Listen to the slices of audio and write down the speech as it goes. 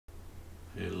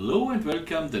Hello and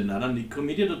welcome to another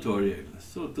Nikomedia tutorial.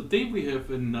 So today we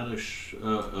have another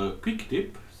quick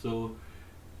tip. So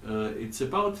it's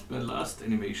about my last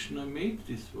animation I made.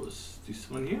 This was this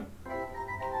one here.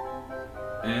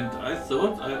 And I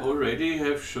thought I already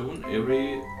have shown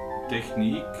every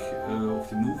technique of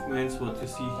the movements, what you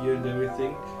see here and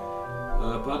everything.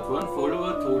 But one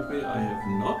follower told me I have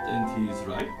not, and he is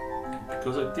right.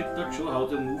 Because I did not show how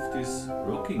to move these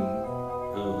rocking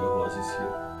horses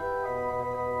here.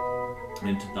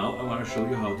 And now I want to show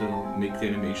you how to make the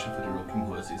animation for the rocking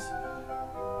horses.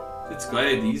 It's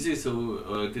quite easy.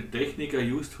 So the technique I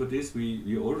used for this,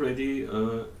 we already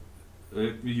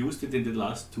we used it in the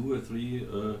last 2 or 3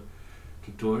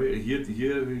 tutorials.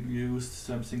 Here we used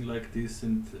something like this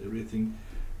and everything.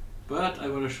 But I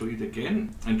want to show it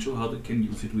again and show how they can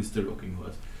use it with the rocking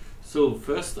horse. So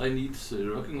first I need a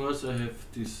rocking horse. I have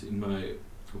this in my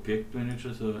object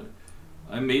manager. So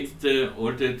I made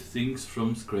all the things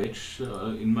from scratch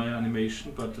in my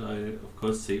animation, but I of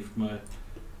course saved my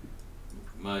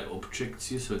objects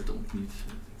here, so I don't need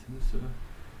anything. So.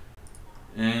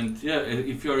 And yeah,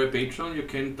 if you're a patron, you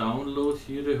can download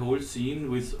here the whole scene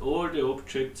with all the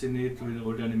objects in it, with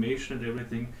all the animation and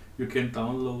everything. You can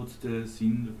download the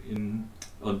scene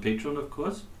on Patreon, of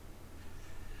course.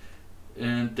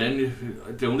 And then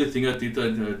the only thing I did,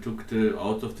 I took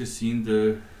out of the scene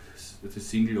the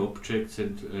single objects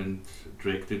and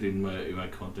dragged it in my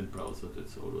content browser.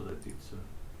 That's all what I did. So.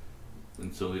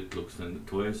 And so it looks then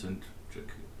twice and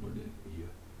check here.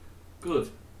 Good.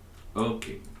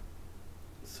 Okay.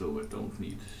 So I don't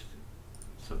need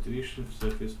subdivision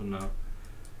surface for now.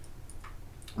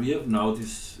 We have now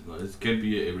this. Well, it can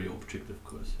be every object, of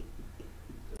course.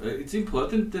 It's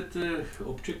important that the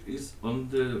object is on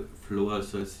the floor.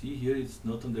 So I see here it's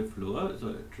not on the floor. So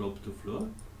I drop to floor.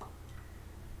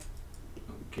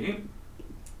 Okay.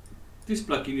 This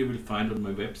plugin you will find on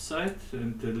my website,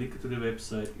 and the link to the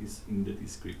website is in the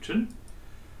description.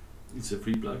 It's a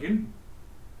free plugin.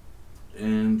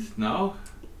 And now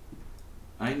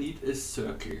I need a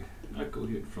circle. I go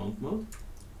here in front mode.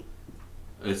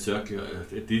 A circle,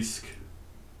 a disc.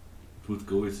 It would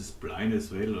go as a spline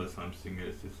as well or something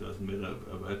else. It doesn't matter.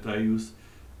 But I use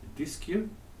a disc here.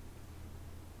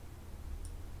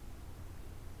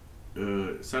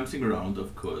 Something round,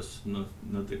 of course, not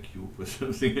a cube or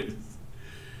something else.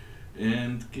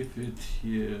 And give it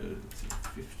here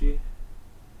 50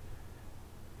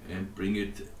 and bring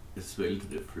it as well to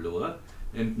the floor.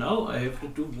 And now I have to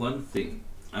do one thing.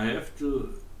 I have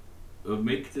to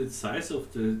make the size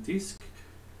of the disc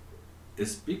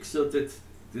as big so that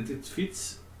it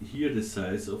fits here the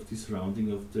size of this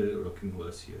rounding of the rocking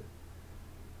horse here.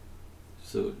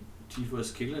 So T for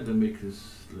scale, and I make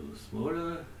this a little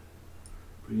smaller.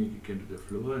 Bring it again to the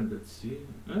floor, and let's see.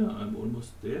 I'm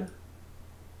almost there.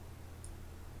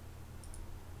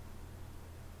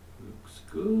 Looks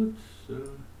good. So,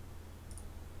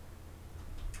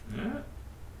 yeah.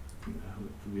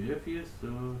 What do we have here?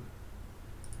 So,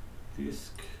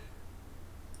 disc.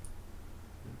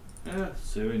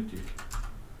 70.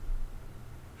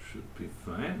 Should be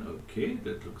fine. Okay,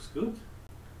 that looks good.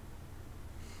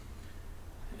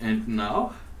 And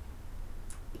now,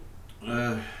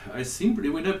 I simply,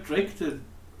 when I drag the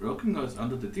rocking horse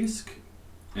under the disc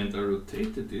and I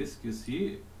rotate the disc, you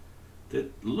see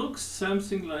that looks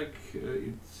something like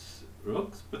it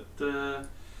rocks, but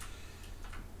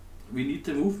we need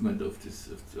the movement of this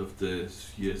of the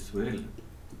sphere as well.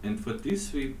 And for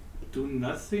this we do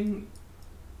nothing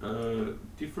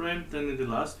different than in the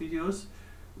last videos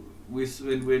with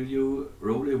when you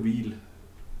roll a wheel.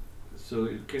 So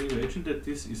you can imagine that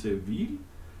this is a wheel.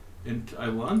 And I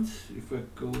want, if I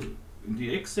go in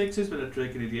the x-axis, when I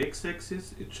drag it in the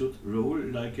x-axis, it should roll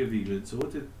like a wheel. And so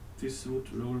that this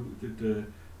would roll, the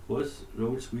horse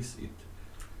rolls with it.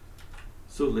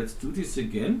 So let's do this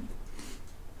again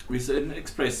with an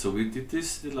espresso. We did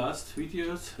this the last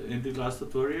videos and the last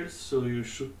tutorials, so you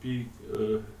should be,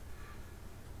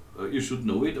 you should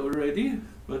know it already,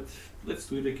 but let's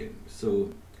do it again.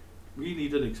 So we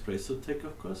need an espresso tag,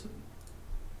 of course.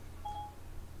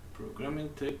 Programming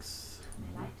text.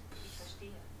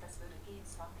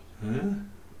 Huh?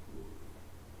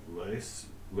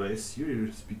 Why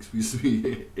Siri speaks with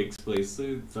me?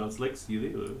 Espresso, it sounds like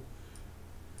Siri.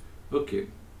 Or? Okay.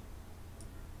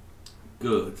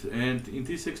 Good. And in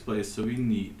this espresso we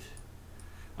need.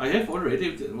 I have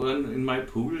already one in my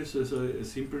pool, so a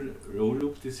simple roll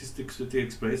loop. This is the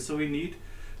espresso we need.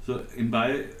 So in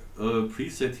my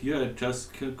preset here, I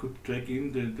just could drag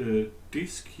in the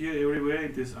disc here everywhere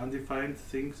in these undefined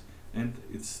things, and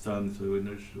it's done. So when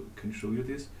I can show you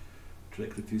this,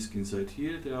 drag the disc inside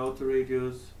here, the outer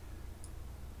radius,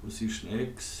 position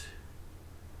X,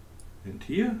 and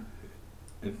here.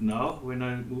 And now when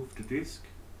I move the disc,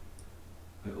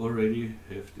 I already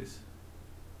have this.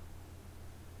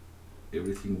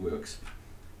 Everything works.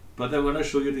 But I want to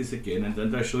show you this again, and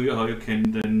then I show you how you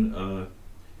can then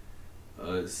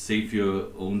save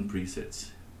your own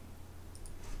presets.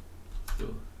 So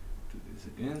do this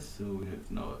again. So we have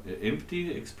now an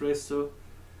empty espresso.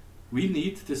 We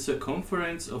need the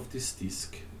circumference of this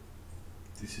disc.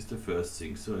 This is the first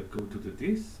thing. So I go to the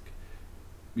disc.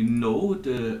 We know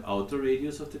the outer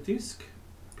radius of the disc.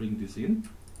 Bring this in.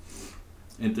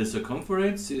 And the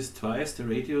circumference is twice the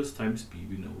radius times b.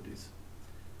 We know this.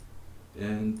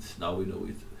 And now we know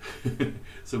it.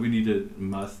 So we need a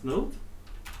math node.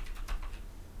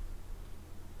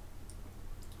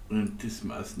 And this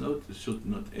math node should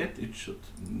not add, it should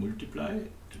multiply.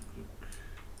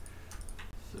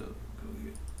 So go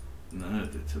here. No,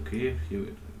 that's okay. Here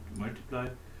we multiply.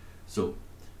 So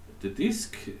the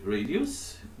disk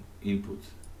radius input,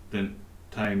 then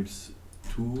times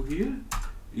 2 here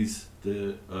is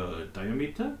the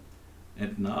diameter,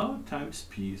 and now times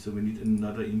p. So we need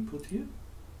another input here.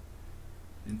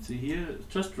 And see here,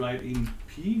 just write in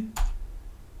p.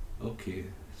 Okay.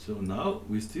 So now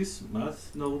with this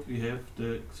math node we have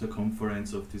the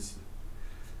circumference of this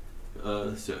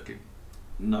circle.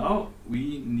 Now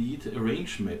we need a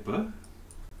range mapper,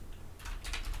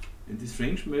 and this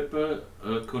range mapper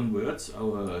converts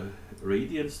our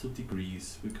radians to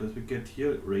degrees, because we get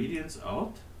here radians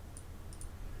out,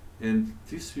 and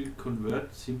this will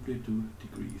convert simply to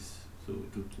degrees, so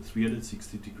to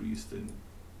 360 degrees then.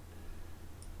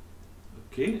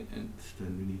 Okay, and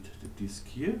then we need the disk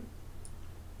here.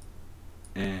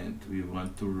 And we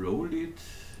want to roll it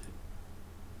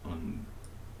on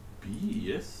B,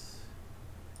 yes.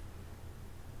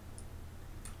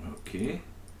 Okay.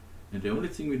 And the only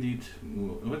thing we need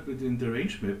within the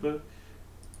range mapper,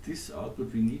 this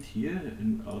output we need here,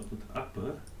 an output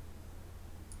upper.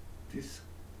 This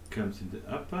comes in the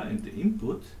upper, and the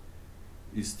input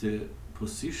is the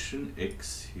position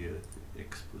X here, the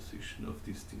X position of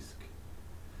this disk.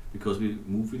 Because we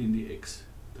move it in the X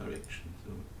direction.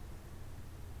 So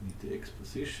need the X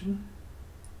position.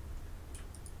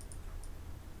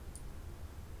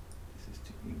 This is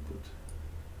the input.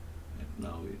 And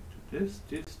now we do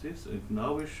this, and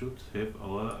now we should have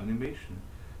our animation.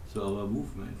 So our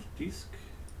movement disk.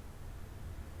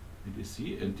 And you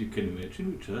see, and you can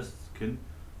imagine, we just can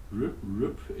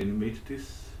animate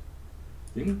this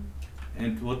thing.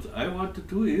 And what I want to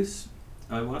do is,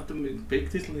 I want to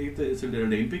make this later as a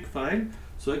Lambic file,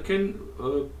 so I can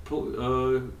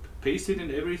paste it in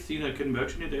every scene. I can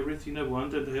merge it in every scene I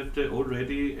want, and have the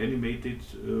already animated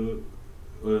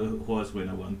horse when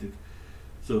I want it.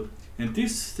 So, and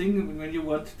this thing, when you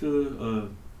want to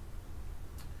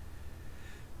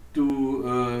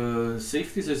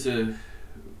save this as a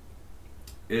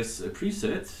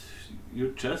preset,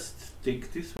 you just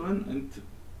take this one and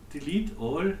delete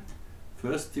all.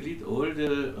 First, delete all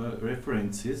the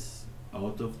references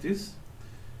out of this.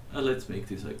 Let's make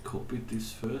this, I copied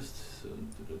this first so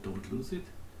that I don't lose it.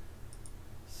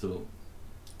 So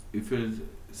if you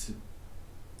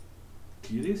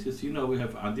clear this, you see now we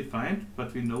have undefined,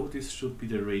 but we know this should be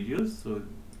the radius, so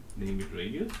name it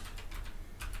radius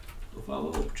of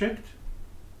our object.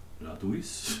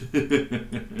 Radius.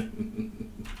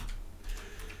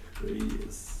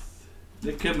 Radius.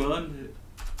 Now come on.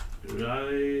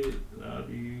 Radius.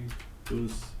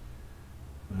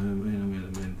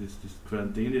 Man, this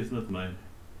quarantine is not mine.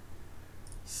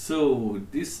 So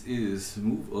this is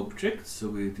move object, so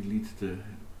we delete the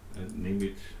name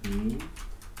it move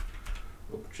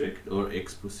object, or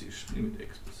X position. Name it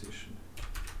X position.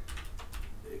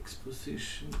 X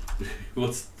position.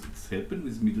 What's happened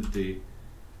with me today?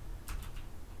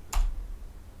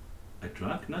 I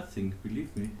drank nothing,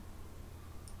 believe me.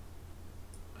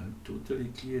 I'm totally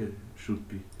clear, should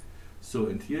be. So,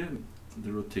 and here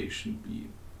the rotation B.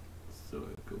 So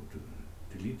I go to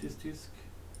delete this disk.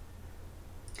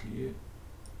 Clear.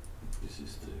 This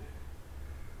is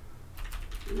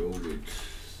the roll it.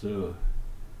 So,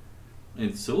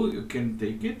 and so you can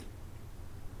take it,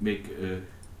 make a,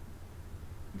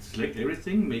 select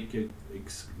everything, make a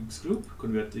X group,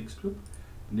 convert the X group,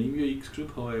 name your X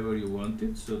group however you want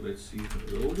it. So let's see,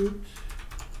 roll it.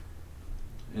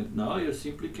 And now you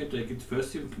simply can take it.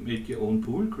 First you make your own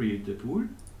pool, create the pool.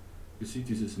 You see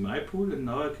this is my pool, and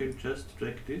now I can just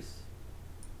drag this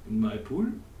in my pool,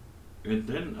 and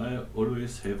then I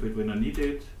always have it when I need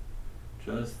it.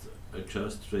 I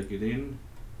just drag it in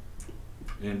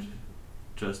and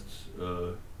just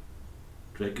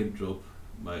drag and drop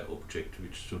my object,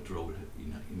 which should roll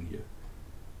in here.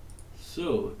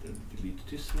 So, then delete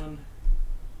this one,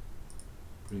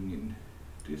 bring in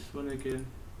this one again.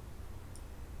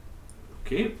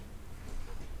 Okay.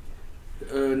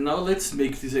 Now let's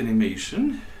make this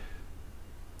animation.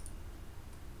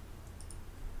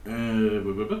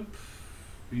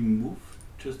 We move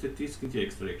just the disk in the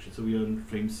X direction. So we are on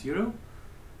frame 0.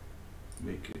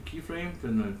 Make a keyframe,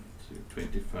 then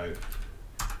 25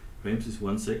 frames is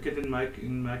 1 second in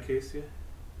my case here.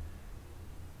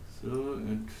 So,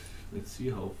 and let's see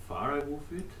how far I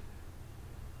move it.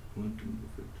 I want to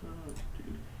move it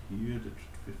till here, that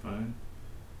should be fine.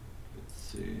 Let's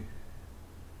say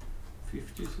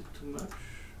 50, is it too much?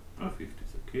 Oh, 50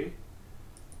 is okay.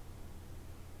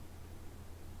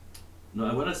 No,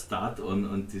 I want to start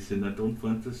on this and I don't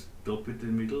want to stop it in the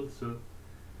middle, so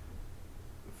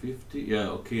 50, yeah,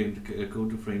 okay, and go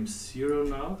to frame 0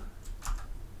 now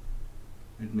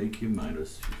and make here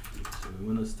minus 50. So we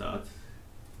want to start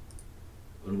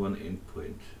on one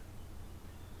endpoint.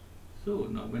 So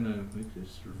now when I make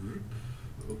this,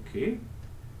 okay,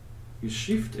 with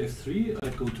Shift F3 I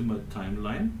go to my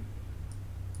timeline,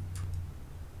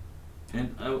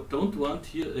 and I don't want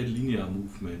here a linear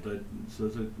movement. So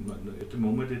that at the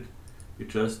moment it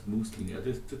just moves linear.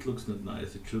 That looks not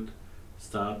nice. It should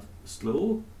start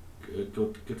slow,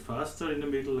 get faster in the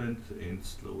middle and end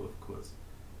slow, of course.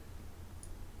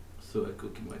 So I go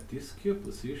to my disk here,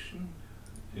 position,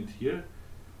 and here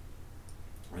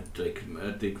I take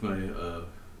my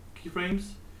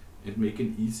keyframes and make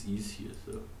an ease here.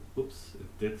 So oops,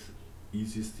 that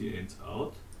eases the ends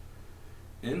out.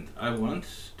 And I want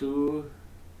to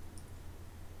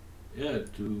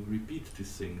repeat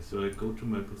this thing. So I go to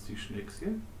my position X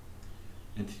here,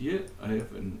 and here I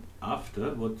have an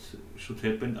after, what should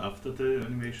happen after the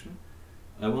animation.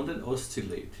 I want an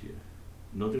oscillate here,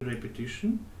 not a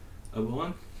repetition. I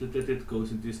want that it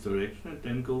goes in this direction and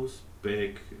then goes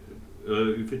back.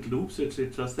 If it loops, it's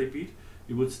just a beat,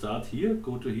 it would start here,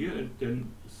 go to here, and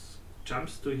then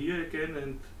jumps to here again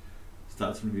and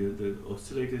starts from here. The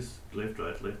oscillate is left,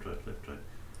 right, left, right, left, right.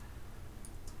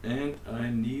 And I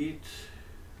need,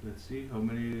 let's see how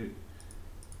many,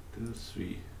 2,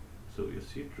 3. So you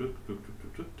see,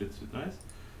 that's nice.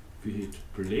 If we hit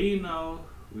play now,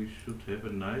 we should have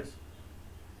a nice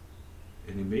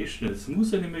animation, a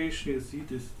smooth animation. You see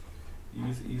this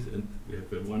ease, and we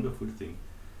have a wonderful thing.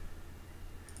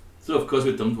 So of course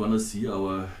we don't want to see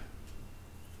our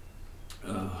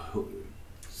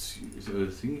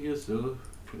thing here, so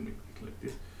I can make it like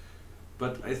this.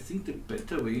 But I think the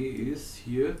better way is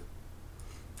here.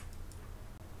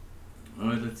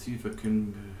 Let's see if I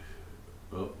can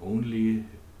only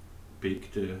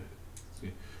bake the.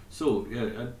 So yeah,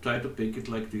 I try to bake it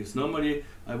like this. Normally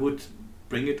I would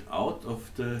bring it out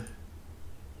of the.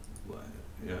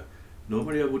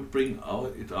 Normally I would bring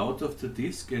it out of the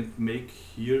disk and make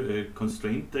here a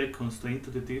constraint tag, constraint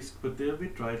to the disk. But there we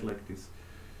try it like this.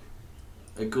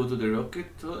 I go to the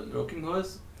rocking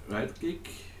horse, right click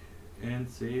and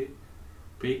say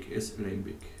bake as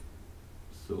alembic.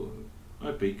 So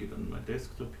I bake it on my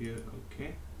desktop here,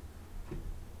 okay,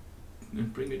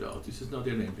 and bring it out. This is not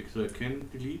the alembic, so I can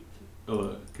delete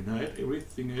or can hide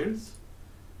everything else,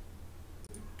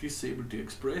 disable the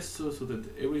espresso so that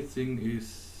everything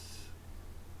is,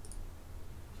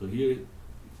 so here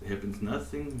it happens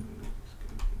nothing.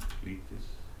 Delete this.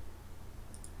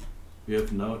 We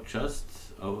have now just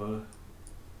our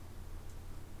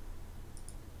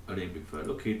alembic file.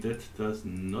 Okay, that does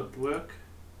not work.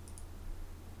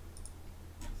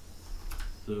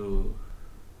 So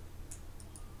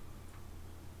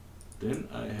then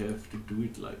I have to do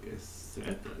it like I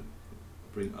said. I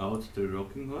bring out the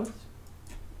rocking horse.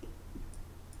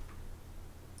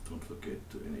 Don't forget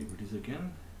to enable this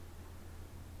again.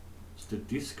 So the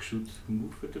disk should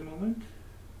move at the moment.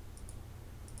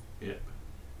 Yeah.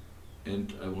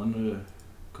 And I want to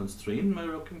constrain my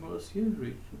rocking horse here,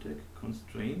 region tag,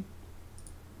 constrain.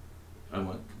 I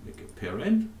want to make a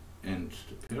parent, and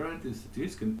the parent is the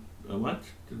disk, and I want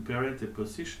the parent, the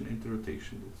position and the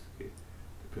rotation. That's okay.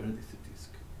 The parent is the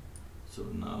disk. So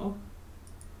now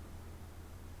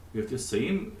we have the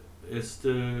same as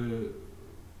the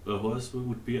horse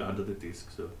would be under the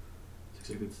disk. So it's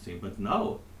exactly the same. But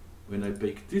now when I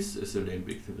bake this as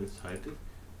alembic, then let's hide it.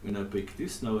 When I bake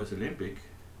this now as alembic,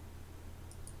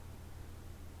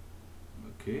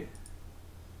 okay,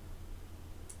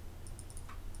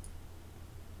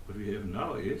 what we have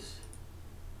now is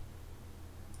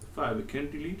the file. We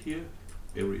can delete here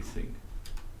everything.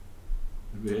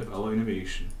 And we have our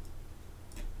animation.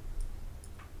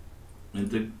 And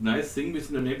the nice thing with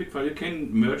an alembic file, you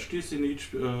can merge this in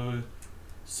each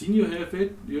scene you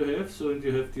have. So and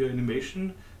you have the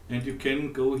animation And you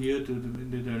can go here to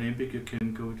the dynamic, you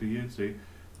can go to here and say,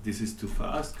 this is too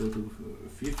fast, go to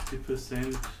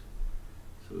 50%,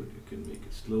 so you can make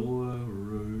it slower.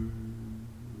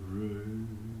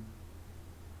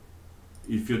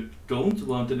 If you don't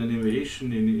want an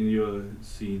animation in your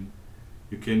scene,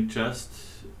 you can just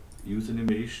use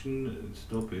animation and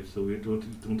stop it, so you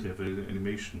don't have an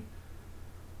animation,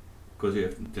 because you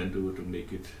have to then to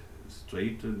make it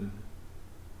straight and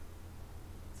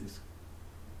this.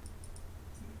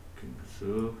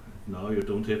 So now you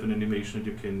don't have an animation,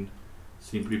 you can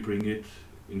simply bring it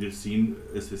in the scene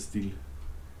as a still.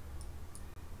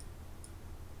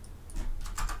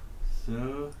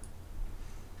 So,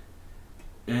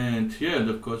 and yeah, and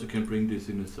of course you can bring this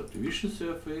in a subdivision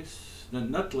surface.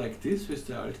 Not like this with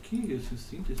the Alt key, as you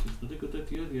see, this is not a good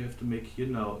idea. You have to make here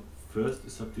now first a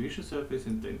subdivision surface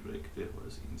and then drag the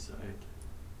horse inside.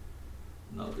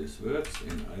 Now this works,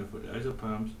 and I for the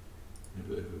isoparms, and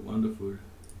we have a wonderful.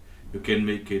 You can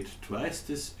make it twice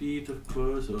the speed, of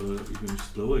course, or even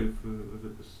slower if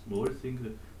a small thing,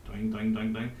 doing, doing,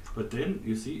 doing, doing. But then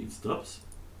you see it stops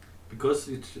because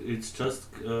it's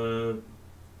just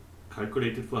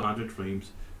calculated for 100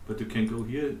 frames. But you can go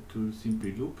here to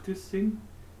simply loop this thing,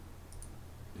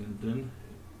 and then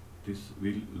this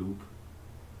will loop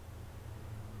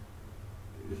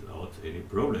without any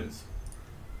problems.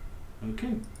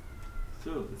 Okay,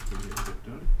 so let's bring it back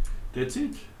down. That's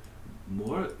it.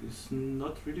 More is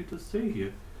not really to say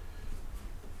here.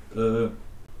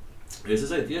 As I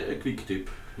said, yeah, a quick tip,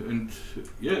 and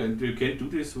yeah, and you can do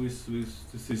this with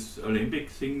this Olympic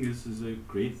thing. This is a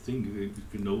great thing.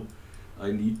 If you know,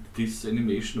 I need this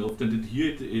animation often, and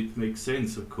here it makes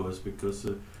sense, of course, because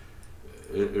a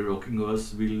rocking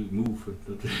horse will move.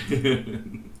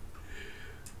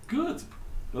 Good.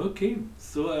 Okay,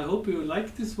 so I hope you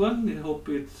like this one. I hope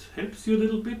it helps you a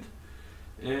little bit.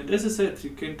 And as I said,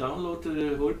 you can download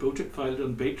the whole project file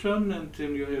on Patreon, and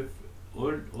then you have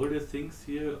all the things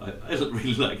here. I don't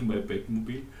really like my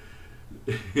Batmobile.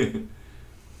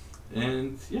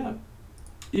 And yeah,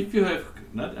 if you have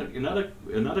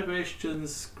another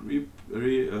questions,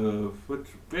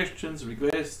 questions,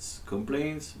 requests,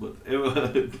 complaints,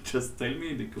 whatever, just tell me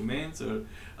in the comments. Or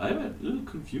I'm a little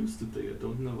confused today. I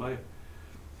don't know why.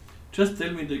 Just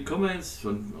tell me in the comments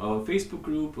on our Facebook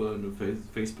group, or on the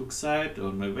Facebook site, or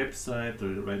on my website,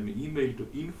 or write me email to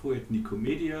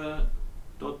info@nikomedia.at,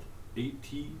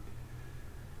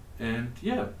 and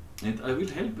yeah, and I will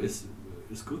help as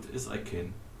good as I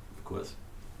can, of course.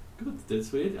 Good,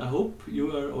 that's it. I hope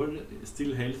you are all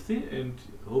still healthy, and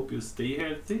hope you stay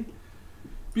healthy.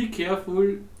 Be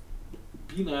careful,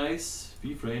 be nice,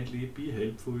 be friendly, be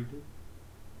helpful,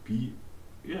 be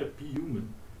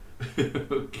human.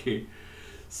 Okay,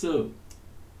 so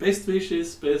best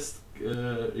wishes, best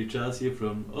regards here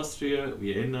from Austria,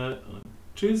 Vienna, und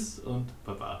tschüss und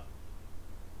baba.